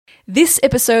This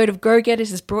episode of Grow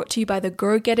Getters is brought to you by the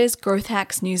Grow Getters Growth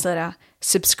Hacks newsletter.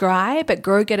 Subscribe at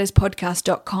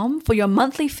growgetterspodcast.com for your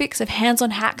monthly fix of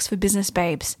hands-on hacks for business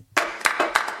babes.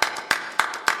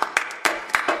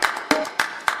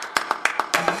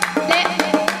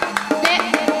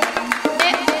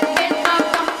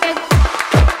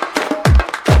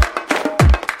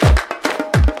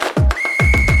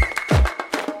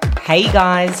 Hey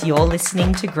guys, you're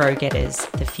listening to Grow Getters,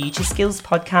 the future skills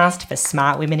podcast for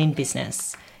smart women in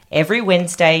business. Every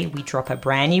Wednesday, we drop a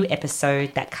brand new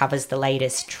episode that covers the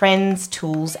latest trends,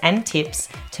 tools, and tips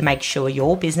to make sure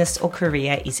your business or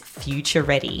career is future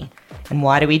ready. And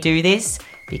why do we do this?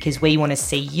 Because we want to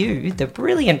see you, the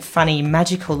brilliant, funny,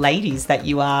 magical ladies that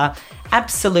you are,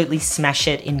 absolutely smash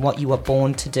it in what you were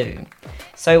born to do.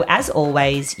 So as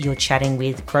always, you're chatting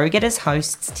with Grow Getters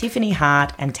hosts Tiffany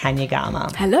Hart and Tanya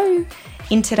Garma. Hello.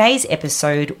 In today's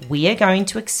episode, we are going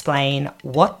to explain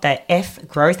what the F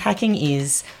growth hacking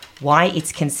is, why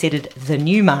it's considered the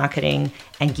new marketing,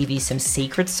 and give you some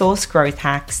secret sauce growth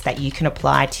hacks that you can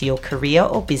apply to your career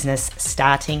or business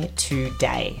starting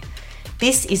today.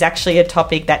 This is actually a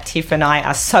topic that Tiff and I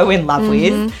are so in love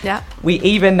with. Yeah. We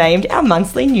even named our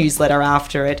monthly newsletter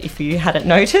after it, if you hadn't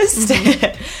noticed.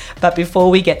 But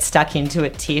before we get stuck into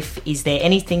it, Tiff, is there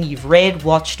anything you've read,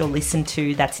 watched, or listened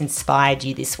to that's inspired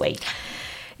you this week?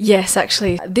 Yes,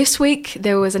 actually. This week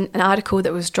there was an article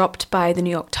that was dropped by the New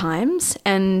York Times,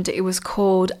 and it was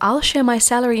called "I'll Share My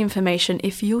Salary Information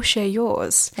If You'll Share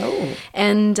Yours." Oh.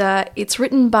 And it's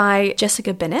written by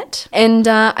Jessica Bennett. And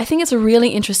I think it's a really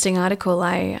interesting article.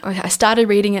 I started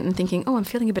reading it and thinking, I'm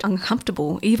feeling a bit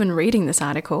uncomfortable even reading this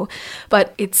article.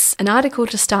 But it's an article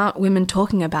to start women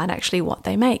talking about actually what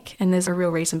they make. And there's a real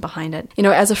reason behind it. You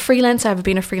know, as a freelancer, I've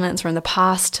been a freelancer in the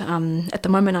past. At the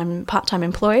moment, I'm part-time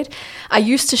employed. I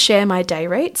used to share my day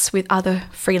rates with other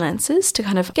freelancers to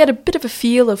kind of get a bit of a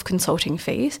feel of consulting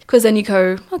fees, because then you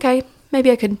go, okay, maybe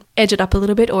I could edge it up a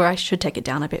little bit, or I should take it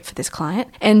down a bit for this client.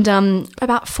 And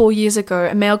about 4 years ago,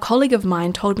 a male colleague of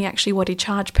mine told me actually what he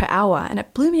charged per hour, and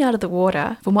it blew me out of the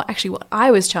water from what I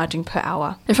was charging per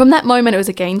hour. And from that moment, it was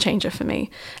a game changer for me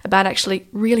about actually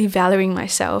really valuing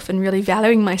myself and really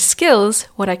valuing my skills,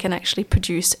 what I can actually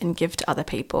produce and give to other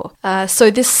people. So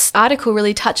this article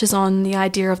really touches on the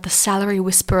idea of the Salary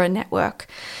Whisperer Network.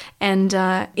 And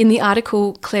in the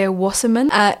article, Claire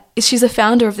Wasserman, she's a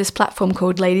founder of this platform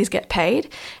called Ladies Get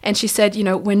Paid. And she said,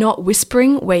 we're not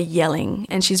whispering, we're yelling.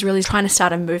 And she's really trying to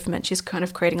start a movement. She's kind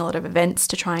of creating a lot of events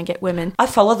to try and get women. I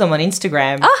follow them on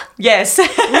Instagram. Ah! Yes.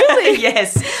 Really?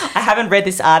 Yes. I haven't read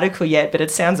this article yet, but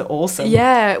it sounds awesome.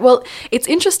 Yeah. Well, it's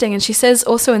interesting. And she says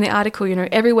also in the article,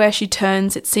 everywhere she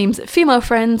turns, it seems that female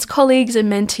friends, colleagues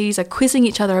and mentees are quizzing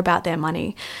each other about their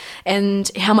money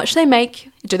and how much they make.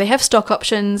 Do they have stock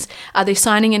options? Are they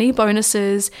signing any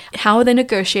bonuses? How are they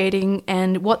negotiating?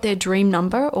 And what their dream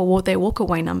number or what their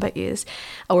walkaway number is,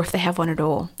 or if they have one at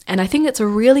all. And I think it's a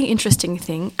really interesting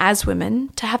thing as women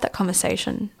to have that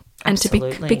conversation. And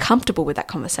Absolutely. to be comfortable with that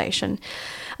conversation.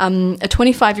 A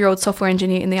 25-year-old software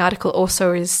engineer in the article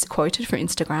also is quoted from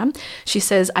Instagram. She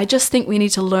says, "I just think we need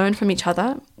to learn from each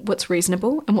other what's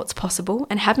reasonable and what's possible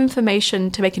and have information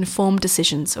to make informed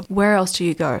decisions of where else do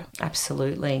you go."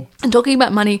 Absolutely. And talking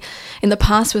about money in the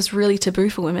past was really taboo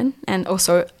for women, and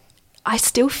also I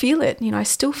still feel it. I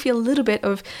still feel a little bit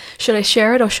of, should I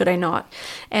share it or should I not?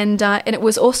 And it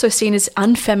was also seen as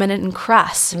unfeminine and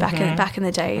crass back in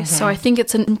the day. So I think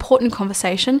it's an important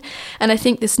conversation. And I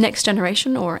think this next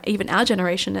generation, or even our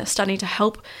generation, is starting to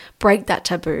help break that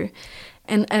taboo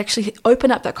and actually open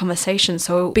up that conversation.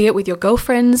 So be it with your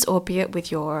girlfriends or be it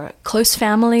with your close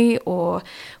family or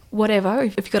whatever,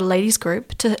 if you've got a ladies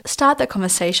group, to start that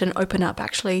conversation, open up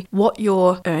actually what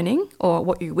you're earning or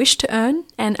what you wish to earn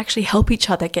and actually help each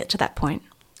other get to that point.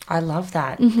 I love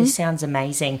that. This sounds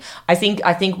amazing. I think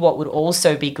what would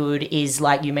also be good is,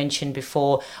 like you mentioned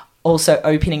before, also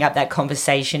opening up that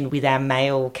conversation with our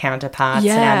male counterparts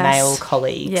and our male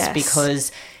colleagues,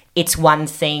 because it's one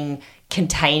thing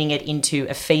containing it into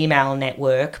a female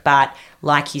network, but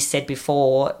like you said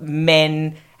before,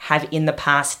 men have in the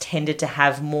past tended to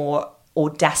have more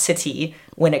audacity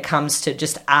when it comes to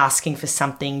just asking for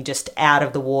something just out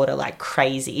of the water like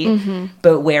crazy.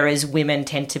 But whereas women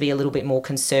tend to be a little bit more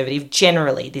conservative,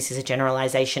 generally, this is a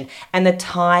generalization, and the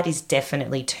tide is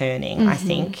definitely turning, I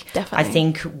think. Definitely. I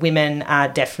think women are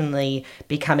definitely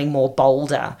becoming more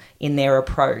bolder in their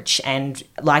approach and,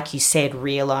 like you said,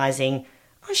 realizing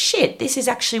oh shit, this is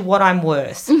actually what I'm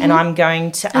worth. And I'm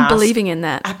going to and believing in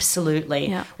that. Absolutely.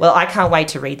 Yeah. Well, I can't wait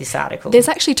to read this article. There's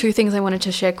actually two things I wanted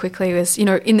to share quickly. Is, in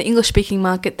the English-speaking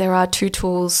market, there are two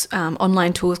tools,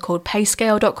 online tools called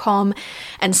payscale.com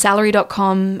and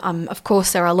salary.com. Of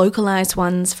course, there are localized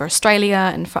ones for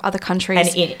Australia and for other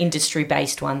countries. And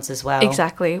industry-based ones as well.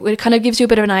 Exactly. It kind of gives you a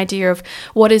bit of an idea of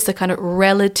what is the kind of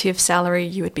relative salary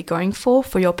you would be going for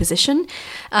your position.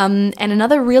 And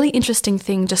another really interesting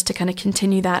thing, just to kind of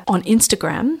continue that, on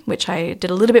Instagram, which I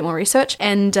did a little bit more research,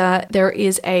 and there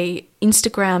is a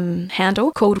Instagram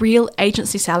handle called Real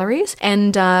Agency Salaries,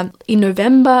 and in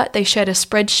November they shared a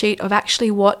spreadsheet of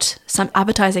actually what some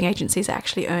advertising agencies are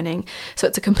actually earning. So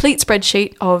it's a complete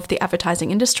spreadsheet of the advertising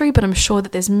industry, but I'm sure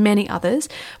that there's many others.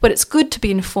 But it's good to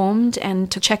be informed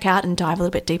and to check out and dive a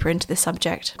little bit deeper into this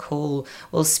subject. Cool.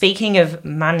 Well, speaking of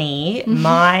money,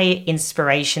 my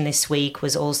inspiration this week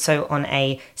was also on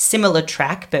a similar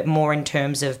track, but more in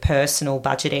terms of personal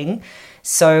budgeting.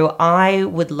 So I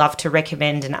would love to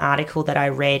recommend an article that I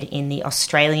read in the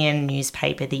Australian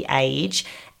newspaper The Age,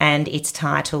 and it's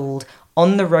titled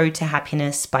On the Road to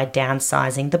Happiness by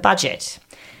Downsizing the Budget.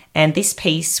 And this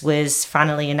piece was,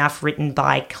 funnily enough, written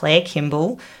by Claire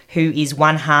Kimball, who is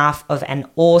one half of an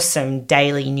awesome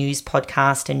daily news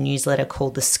podcast and newsletter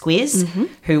called The Squiz,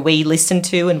 who we listen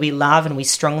to and we love and we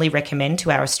strongly recommend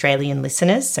to our Australian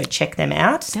listeners. So check them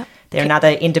out. Yep. They're another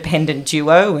independent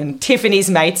duo, and Tiffany's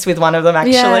mates with one of them,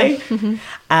 actually.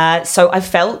 Yeah. So I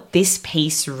felt this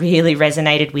piece really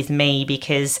resonated with me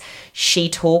because she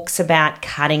talks about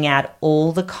cutting out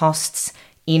all the costs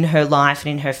in her life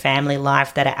and in her family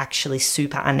life that are actually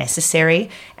super unnecessary,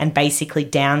 and basically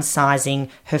downsizing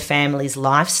her family's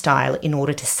lifestyle in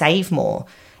order to save more.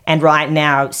 And right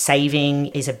now, saving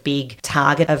is a big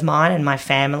target of mine and my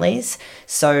family's.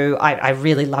 So I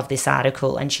really love this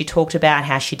article. And she talked about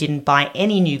how she didn't buy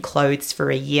any new clothes for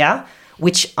a year,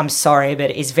 which I'm sorry, but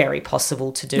is very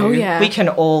possible to do. Oh, yeah. We can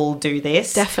all do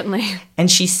this. Definitely. And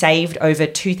she saved over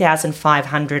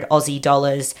 2,500 Aussie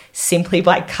dollars simply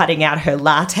by cutting out her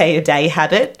latte a day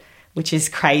habit, which is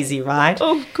crazy, right?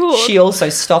 Oh, God. She also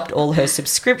stopped all her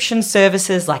subscription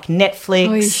services like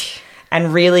Netflix.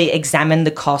 And really examine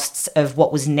the costs of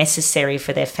what was necessary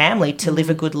for their family to live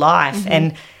a good life.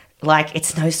 And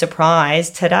it's no surprise,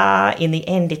 ta-da, in the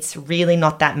end, it's really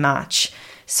not that much.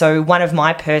 So one of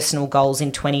my personal goals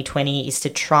in 2020 is to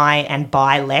try and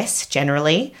buy less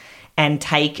generally and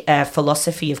take a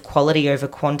philosophy of quality over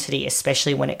quantity,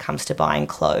 especially when it comes to buying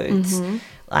clothes.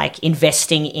 Like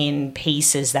investing in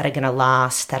pieces that are going to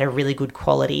last, that are really good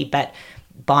quality, but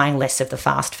buying less of the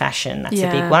fast fashion. That's a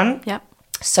big one. Yep.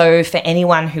 So for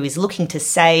anyone who is looking to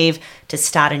save, to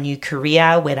start a new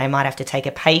career where they might have to take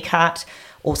a pay cut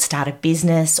or start a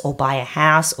business or buy a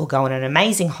house or go on an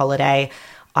amazing holiday,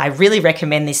 I really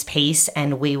recommend this piece,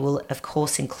 and we will, of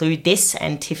course, include this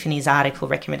and Tiffany's article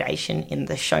recommendation in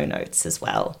the show notes as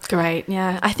well. Great,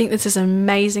 yeah. I think this is an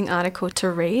amazing article to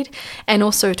read and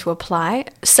also to apply.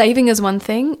 Saving is one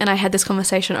thing, and I had this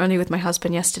conversation only with my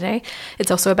husband yesterday.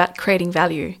 It's also about creating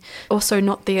value. Also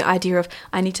not the idea of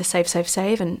I need to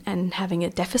save and having a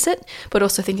deficit, but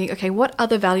also thinking, okay, what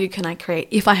other value can I create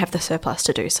if I have the surplus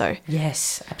to do so?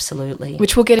 Yes, absolutely.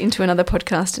 Which we'll get into another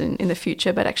podcast in the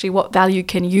future, but actually what value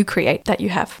can you create that you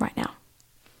have right now?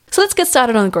 So let's get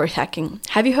started on growth hacking.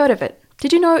 Have you heard of it?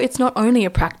 Did you know it's not only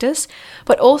a practice,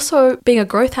 but also being a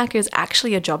growth hacker is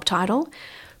actually a job title?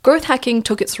 Growth hacking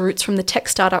took its roots from the tech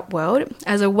startup world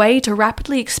as a way to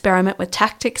rapidly experiment with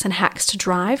tactics and hacks to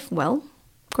drive, well,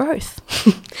 growth.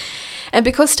 And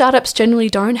because startups generally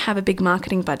don't have a big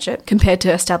marketing budget compared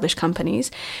to established companies,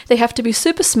 they have to be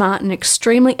super smart and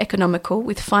extremely economical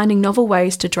with finding novel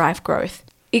ways to drive growth.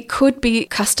 It could be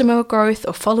customer growth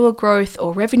or follower growth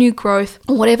or revenue growth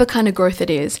or whatever kind of growth it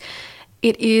is.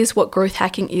 It is what growth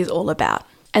hacking is all about.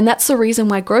 And that's the reason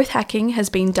why growth hacking has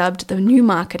been dubbed the new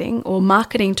marketing or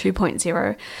marketing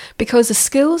 2.0, because the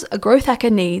skills a growth hacker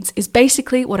needs is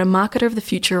basically what a marketer of the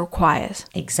future requires.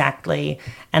 Exactly.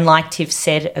 And like Tiff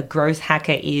said, a growth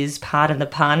hacker is, pardon the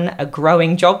pun, a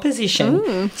growing job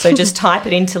position. So just type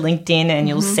it into LinkedIn and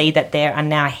you'll see that there are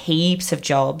now heaps of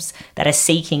jobs that are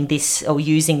seeking this or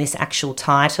using this actual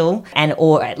title, and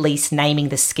or at least naming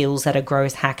the skills that a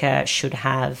growth hacker should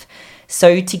have.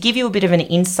 So to give you a bit of an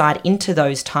insight into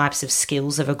those types of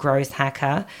skills of a growth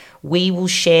hacker, we will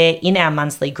share in our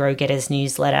monthly Grow Getters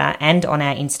newsletter and on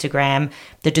our Instagram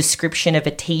the description of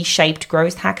a T-shaped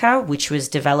growth hacker, which was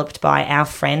developed by our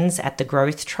friends at the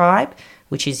Growth Tribe,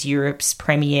 which is Europe's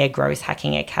premier growth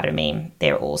hacking academy.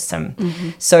 They're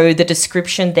awesome. So the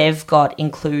description they've got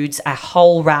includes a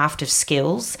whole raft of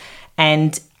skills,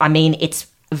 and I mean, it's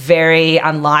very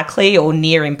unlikely or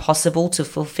near impossible to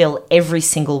fulfill every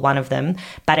single one of them,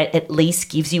 but it at least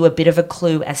gives you a bit of a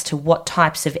clue as to what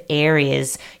types of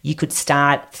areas you could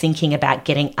start thinking about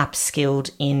getting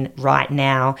upskilled in right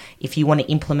now if you want to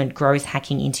implement growth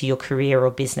hacking into your career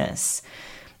or business.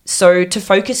 So to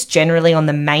focus generally on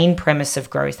the main premise of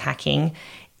growth hacking,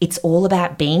 it's all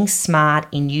about being smart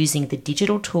in using the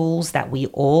digital tools that we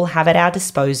all have at our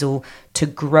disposal to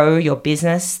grow your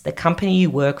business, the company you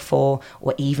work for,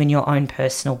 or even your own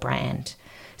personal brand.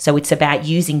 So it's about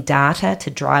using data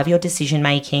to drive your decision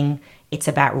making. It's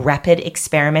about rapid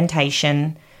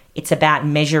experimentation. It's about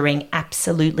measuring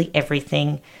absolutely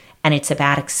everything. And it's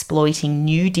about exploiting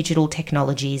new digital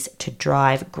technologies to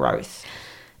drive growth.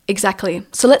 Exactly.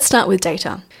 So let's start with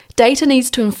data. Data needs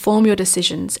to inform your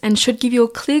decisions and should give you a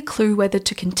clear clue whether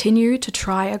to continue to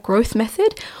try a growth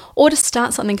method or to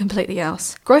start something completely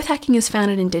else. Growth hacking is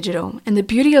founded in digital, and the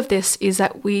beauty of this is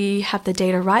that we have the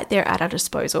data right there at our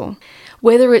disposal.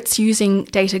 Whether it's using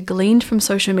data gleaned from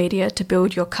social media to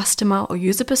build your customer or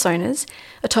user personas,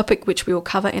 a topic which we will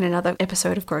cover in another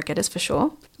episode of Grow Getters for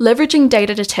sure, leveraging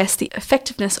data to test the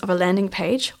effectiveness of a landing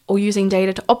page, or using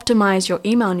data to optimize your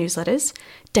email newsletters,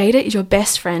 data is your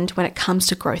best friend when it comes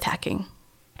to growth hacking.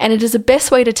 And it is the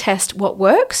best way to test what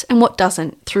works and what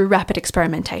doesn't through rapid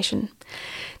experimentation.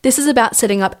 This is about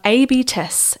setting up A/B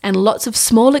tests and lots of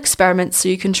small experiments so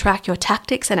you can track your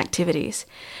tactics and activities.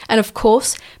 And of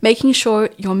course, making sure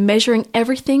you're measuring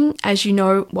everything as you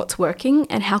know what's working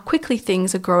and how quickly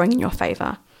things are growing in your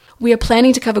favor. We are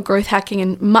planning to cover growth hacking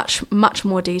in much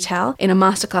more detail in a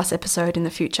masterclass episode in the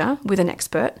future with an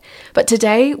expert. But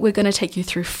today we're going to take you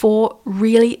through 4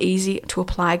 really easy to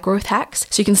apply growth hacks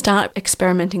so you can start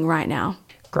experimenting right now.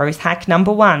 Growth hack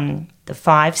number 1, the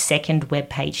 5-second web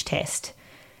page test.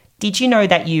 Did you know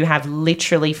that you have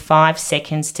literally 5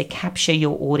 seconds to capture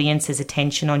your audience's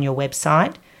attention on your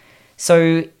website?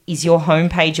 So is your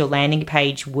homepage or landing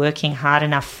page working hard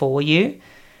enough for you?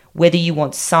 Whether you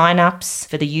want sign-ups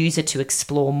for the user to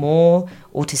explore more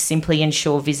or to simply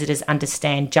ensure visitors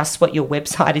understand just what your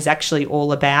website is actually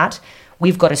all about,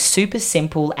 we've got a super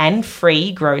simple and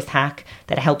free growth hack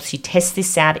that helps you test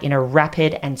this out in a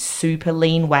rapid and super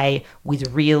lean way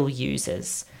with real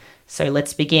users. So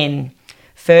let's begin.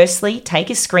 Firstly, take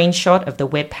a screenshot of the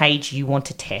web page you want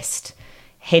to test.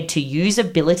 Head to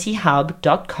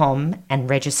usabilityhub.com and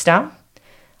register.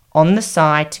 On the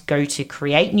site, go to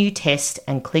Create New Test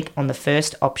and click on the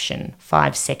first option,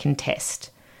 5-second test.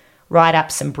 Write up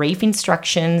some brief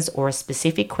instructions or a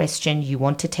specific question you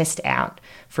want to test out.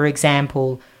 For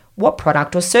example, what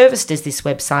product or service does this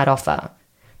website offer?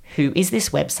 Who is this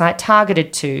website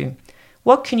targeted to?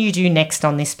 What can you do next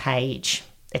on this page?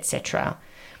 Etc.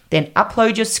 Then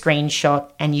upload your screenshot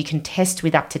and you can test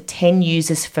with up to 10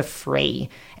 users for free.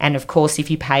 And of course,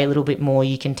 if you pay a little bit more,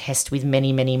 you can test with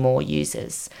many more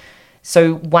users.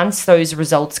 So once those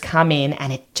results come in,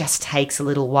 and it just takes a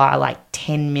little while, like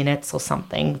 10 minutes or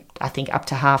something, I think up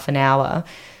to half an hour,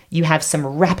 you have some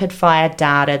rapid fire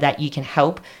data that you can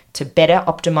help to better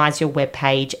optimize your web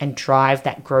page and drive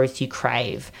that growth you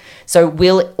crave. So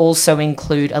we'll also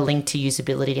include a link to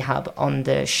Usability Hub on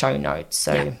the show notes.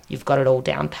 So You've got it all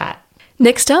down pat.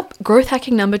 Next up, growth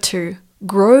hacking number 2.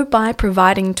 Grow by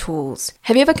providing tools.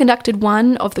 Have you ever conducted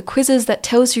one of the quizzes that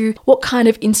tells you what kind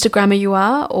of Instagrammer you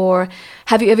are? Or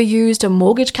have you ever used a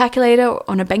mortgage calculator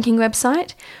on a banking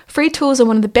website? Free tools are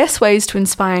one of the best ways to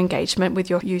inspire engagement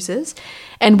with your users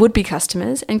and would-be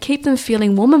customers and keep them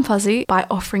feeling warm and fuzzy by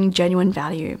offering genuine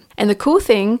value. And the cool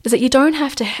thing is that you don't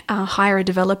have to hire a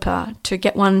developer to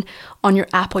get one on your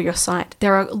app or your site.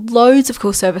 There are loads of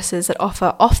cool services that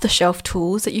offer off-the-shelf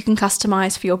tools that you can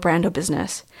customize for your brand or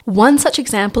business. One such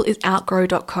example is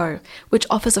Outgrow.co, which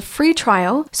offers a free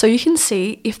trial so you can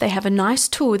see if they have a nice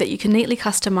tool that you can neatly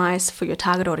customize for your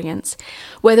target audience.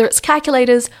 Whether it's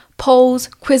calculators, polls,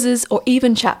 quizzes, or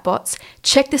even chatbots,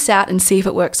 check this out and see if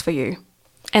it works for you.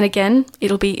 And again,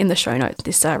 it'll be in the show notes,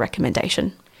 this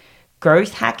recommendation.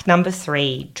 Growth hack number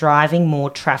 3, driving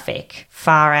more traffic.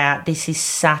 Far out. This is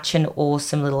such an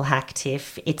awesome little hack,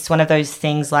 Tiff. It's one of those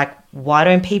things like, why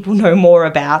don't people know more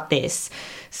about this?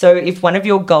 So if one of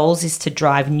your goals is to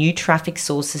drive new traffic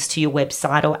sources to your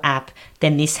website or app,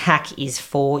 then this hack is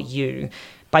for you.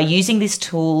 By using this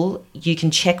tool, you can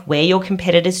check where your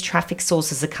competitors' traffic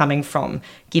sources are coming from,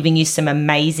 giving you some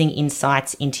amazing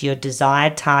insights into your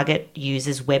desired target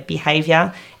users' web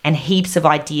behavior and heaps of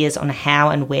ideas on how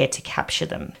and where to capture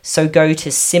them. So go to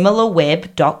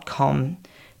similarweb.com,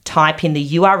 type in the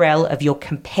URL of your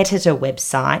competitor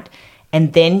website,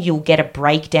 and then you'll get a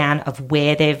breakdown of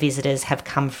where their visitors have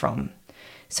come from.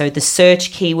 So the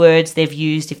search keywords they've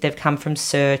used if they've come from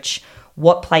search,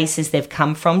 what places they've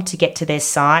come from to get to their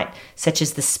site, such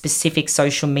as the specific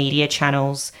social media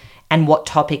channels and what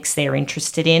topics they're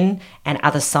interested in and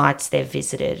other sites they've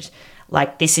visited.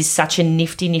 Like, this is such a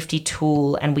nifty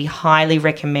tool, and we highly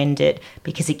recommend it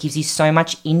because it gives you so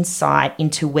much insight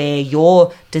into where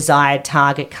your desired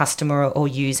target customer or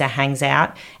user hangs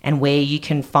out and where you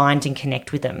can find and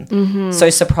connect with them. Mm-hmm. So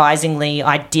surprisingly,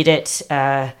 I did it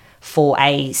for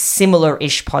a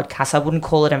similar-ish podcast. I wouldn't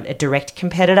call it a direct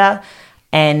competitor.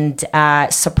 And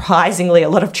surprisingly, a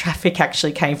lot of traffic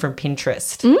actually came from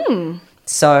Pinterest.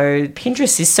 So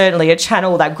Pinterest is certainly a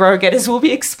channel that Grow Getters will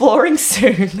be exploring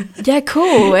soon. Yeah,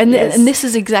 cool. And this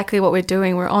is exactly what we're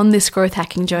doing. We're on this growth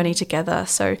hacking journey together.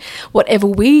 So whatever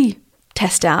we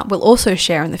test out, we'll also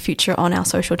share in the future on our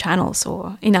social channels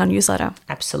or in our newsletter.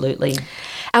 Absolutely.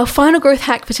 Our final growth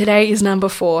hack for today is number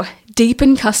 4,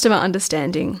 deepen customer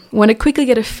understanding. Want to quickly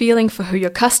get a feeling for who your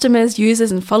customers,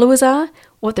 users and followers are,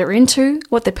 what they're into,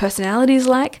 what their personality is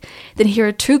like? Then here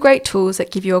are 2 great tools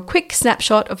that give you a quick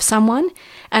snapshot of someone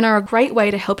and are a great way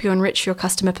to help you enrich your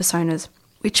customer personas,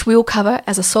 which we'll cover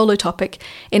as a solo topic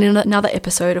in another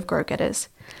episode of Grow Getters.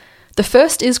 The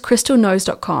first is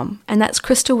crystalknows.com, and that's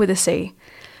Crystal with a C.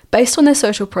 Based on their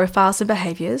social profiles and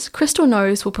behaviours, Crystal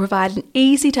Knows will provide an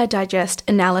easy-to-digest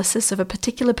analysis of a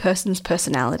particular person's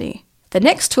personality. The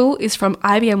next tool is from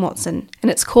IBM Watson, and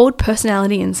it's called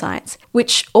Personality Insights,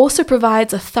 which also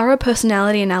provides a thorough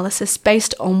personality analysis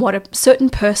based on what a certain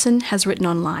person has written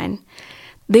online.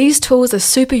 These tools are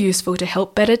super useful to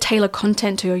help better tailor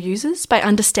content to your users by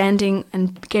understanding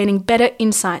and gaining better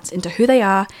insights into who they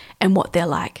are and what they're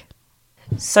like.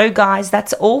 So guys,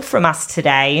 that's all from us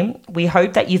today. We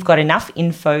hope that you've got enough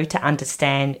info to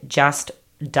understand just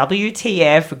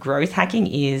WTF growth hacking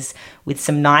is, with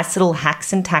some nice little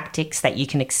hacks and tactics that you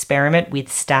can experiment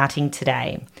with starting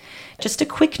today. Just a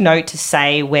quick note to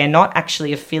say we're not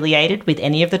actually affiliated with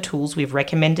any of the tools we've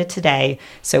recommended today,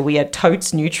 so we are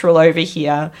totes neutral over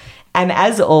here. And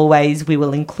as always, we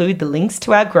will include the links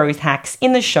to our growth hacks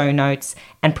in the show notes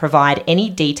and provide any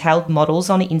detailed models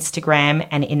on Instagram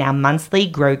and in our monthly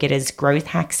Grow Getters Growth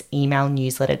Hacks email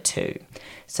newsletter too.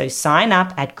 So sign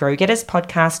up at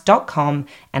growgetterspodcast.com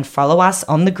and follow us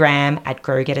on the gram at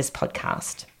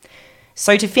growgetterspodcast.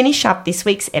 So to finish up this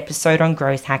week's episode on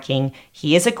growth hacking,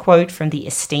 here's a quote from the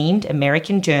esteemed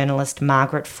American journalist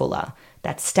Margaret Fuller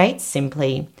that states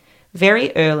simply,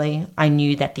 "Very early, I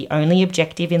knew that the only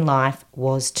objective in life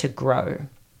was to grow."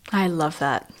 I love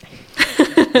that.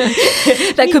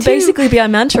 That could basically be our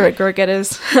mantra at Grow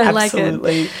Getters. I like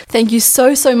it. Thank you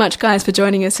so much, guys, for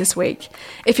joining us this week.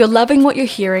 If you're loving what you're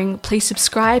hearing, please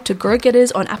subscribe to Grow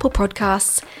Getters on Apple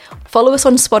Podcasts, follow us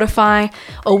on Spotify,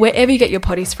 or wherever you get your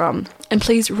potties from. And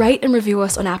please rate and review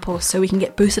us on Apple so we can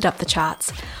get boosted up the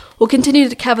charts. We'll continue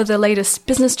to cover the latest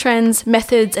business trends,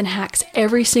 methods, and hacks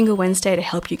every single Wednesday to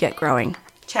help you get growing.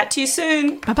 Chat to you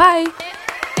soon. Bye-bye.